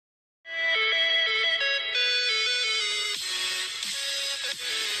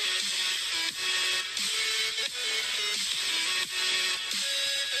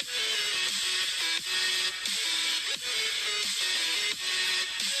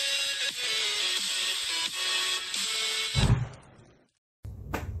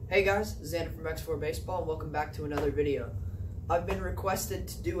Hey guys, Xander from X4 Baseball, and welcome back to another video. I've been requested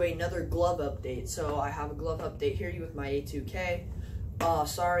to do another glove update, so I have a glove update here with my A2K.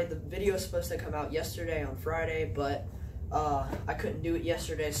 Sorry, the video was supposed to come out yesterday on Friday, but I couldn't do it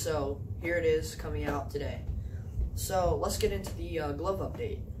yesterday, so here it is coming out today. So let's get into the glove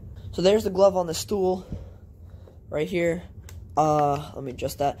update. So there's the glove on the stool, right here. Let me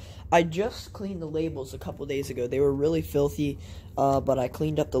adjust that. I just cleaned the labels a couple days ago. They were really filthy, but I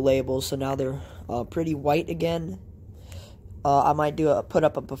cleaned up the labels, so now they're pretty white again. I might put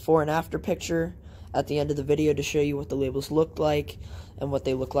up a before and after picture at the end of the video to show you what the labels looked like and what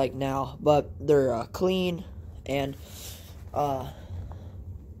they look like now. But they're clean, and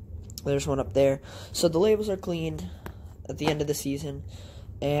there's one up there. So the labels are cleaned at the end of the season,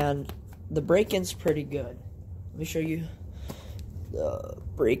 and the break-in's pretty good. Let me show you the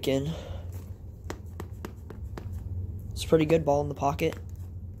break-in. It's pretty good. Ball in the pocket.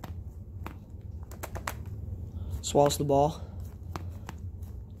 Swallows the ball.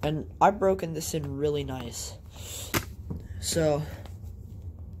 And I've broken this in really nice. So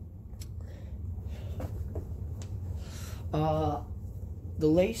the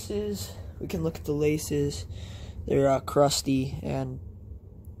laces, we can look at the laces. They're crusty and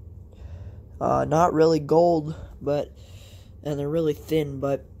not really gold, and they're really thin,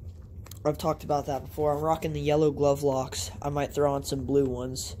 but I've talked about that before. I'm rocking the yellow glove locks. I might throw on some blue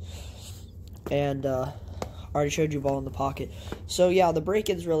ones. And I already showed you ball in the pocket. So yeah, the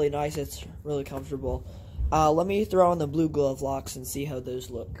break-in's really nice. It's really comfortable. Let me throw on the blue glove locks and see how those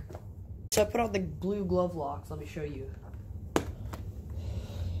look. So I put on the blue glove locks. Let me show you.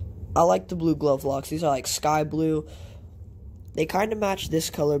 I like the blue glove locks. These are like sky blue. They kind of match this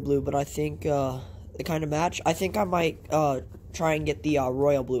color blue, but I think they kind of match. I think I might try and get the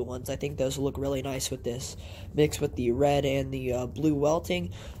royal blue ones. I think those look really nice with this, mixed with the red and the blue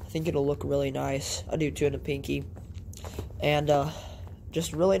welting. I think it'll look really nice. I do too in a pinky, and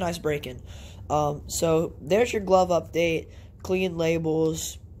just really nice break-in. So there's your glove update. Clean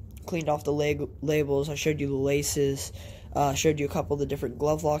labels, cleaned off the labels. I showed you the laces. Showed you a couple of the different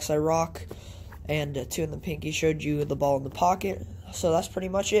glove locks I rock, and two in the pinky. Showed you the ball in the pocket. So that's pretty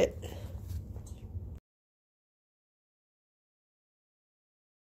much it.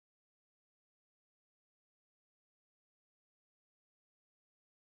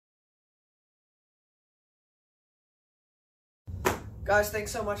 Guys,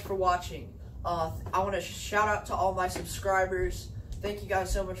 thanks so much for watching. I want to shout out to all my subscribers. Thank you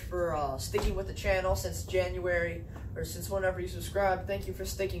guys so much for sticking with the channel since January, or since whenever you subscribe. Thank you for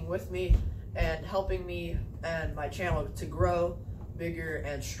sticking with me and helping me and my channel to grow bigger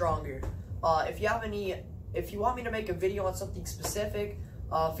and stronger. If you want me to make a video on something specific,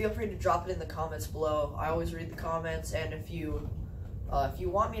 feel free to drop it in the comments below. I always read the comments, and if you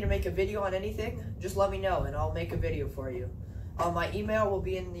want me to make a video on anything, just let me know and I'll make a video for you. My email will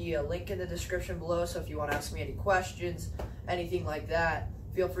be in the link in the description below, so if you want to ask me any questions, anything like that,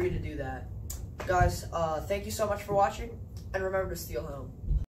 feel free to do that. Guys, thank you so much for watching, and remember to steal home.